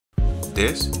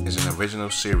This is an original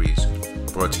series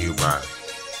brought to you by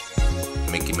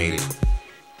Mickey Made It.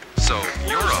 So,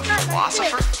 you're a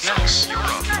philosopher? Yes. You're a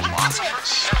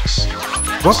philosopher? Yes.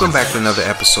 Welcome back to another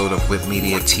episode of Whip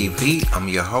Media TV. I'm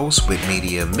your host, Whip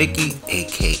Media Mickey,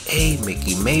 aka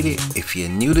Mickey Made It. If you're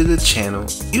new to the channel,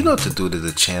 you know what to do to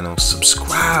the channel.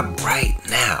 Subscribe right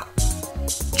now.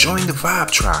 Join the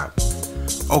Vibe Tribe.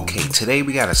 Okay, today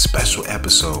we got a special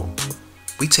episode.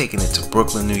 We taking it to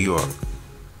Brooklyn, New York.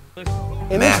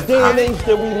 In this day and age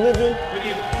that we live in,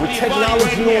 with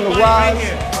technology on the rise,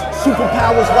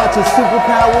 superpowers watching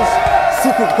superpowers,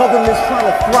 secret governments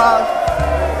trying to thrive.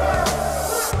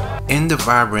 In the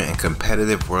vibrant and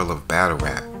competitive world of battle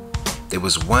rap, there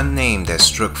was one name that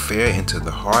struck fear into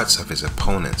the hearts of his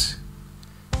opponents.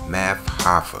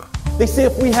 Hoffa. They say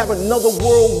if we have another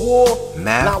world war,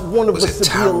 not one of was us a to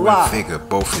be towering alive. figure,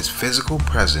 both his physical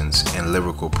presence and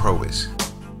lyrical prowess.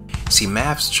 See,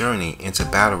 Math's journey into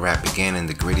battle rap began in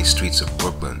the gritty streets of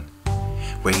Brooklyn,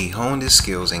 where he honed his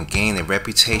skills and gained a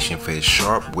reputation for his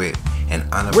sharp wit and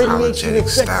unapologetic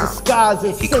style.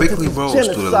 He quickly rose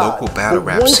through the local battle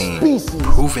rap scene,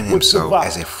 proving himself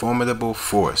as a formidable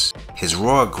force. His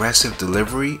raw, aggressive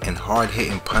delivery and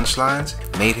hard-hitting punchlines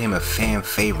made him a fan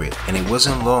favorite, and it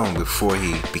wasn't long before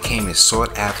he became a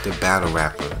sought-after battle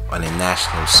rapper on a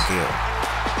national scale.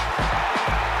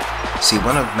 See,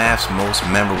 one of Math's most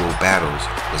memorable battles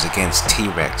was against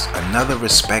T-Rex, another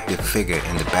respected figure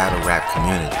in the battle rap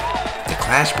community. The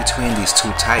clash between these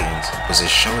two titans was a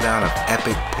showdown of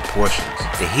epic proportions.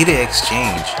 The heated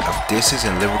exchange of disses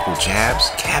and lyrical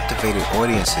jabs captivated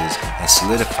audiences and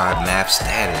solidified Math's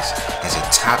status as a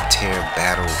top-tier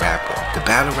battle rapper. The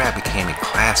battle rap became a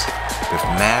classic, with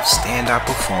Math's standout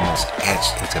performance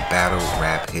etched into battle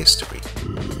rap history.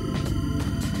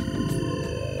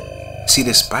 See,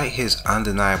 despite his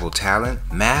undeniable talent,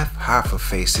 Hoffa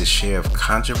faced his share of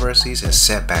controversies and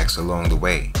setbacks along the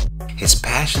way. His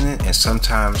passionate and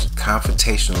sometimes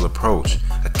confrontational approach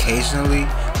occasionally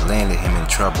landed him in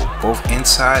trouble, both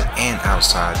inside and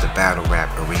outside the battle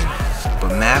rap arena.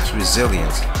 But Math's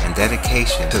resilience and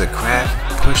dedication to the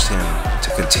craft pushed him to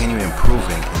continue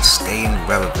improving and staying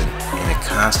relevant in a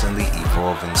constantly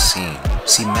evolving scene.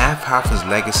 See, Hoffa's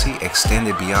legacy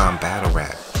extended beyond battle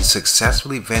rap. He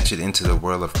successfully ventured into the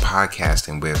world of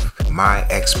podcasting with My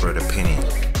Expert Opinion,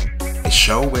 a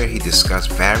show where he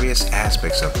discussed various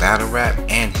aspects of battle rap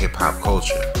and hip-hop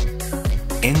culture.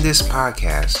 In this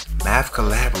podcast, Math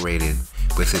collaborated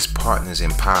with his partners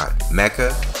in pod,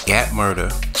 Mecca, Gap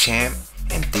Murder, Champ,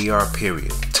 and DR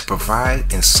Period, to provide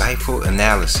insightful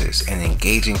analysis and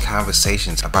engaging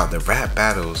conversations about the rap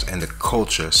battles and the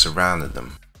culture surrounding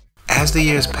them. As the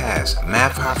years passed,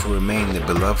 Hoffa remained a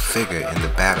beloved figure in the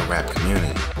battle rap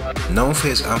community, known for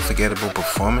his unforgettable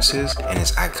performances and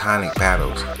his iconic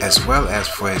battles, as well as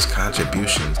for his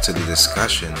contributions to the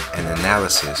discussion and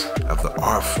analysis of the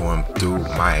art form through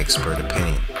My Expert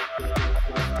Opinion.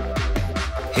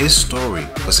 His story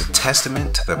was a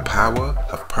testament to the power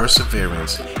of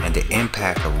perseverance and the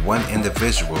impact of one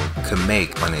individual could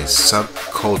make on a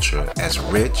subculture as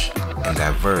rich and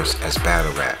diverse as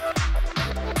battle rap.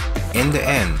 In the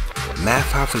end,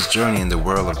 Hoffa's journey in the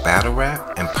world of battle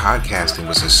rap and podcasting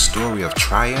was a story of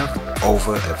triumph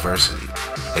over adversity,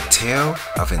 a tale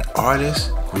of an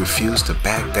artist who refused to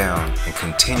back down and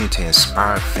continued to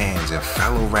inspire fans and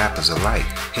fellow rappers alike.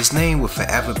 His name will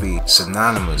forever be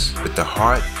synonymous with the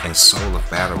heart and soul of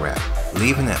battle rap,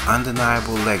 leaving an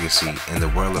undeniable legacy in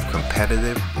the world of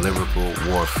competitive lyrical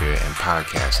warfare and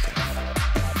podcasting.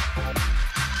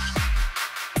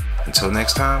 Until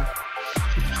next time,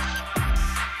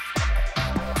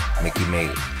 Mickey Made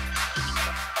It.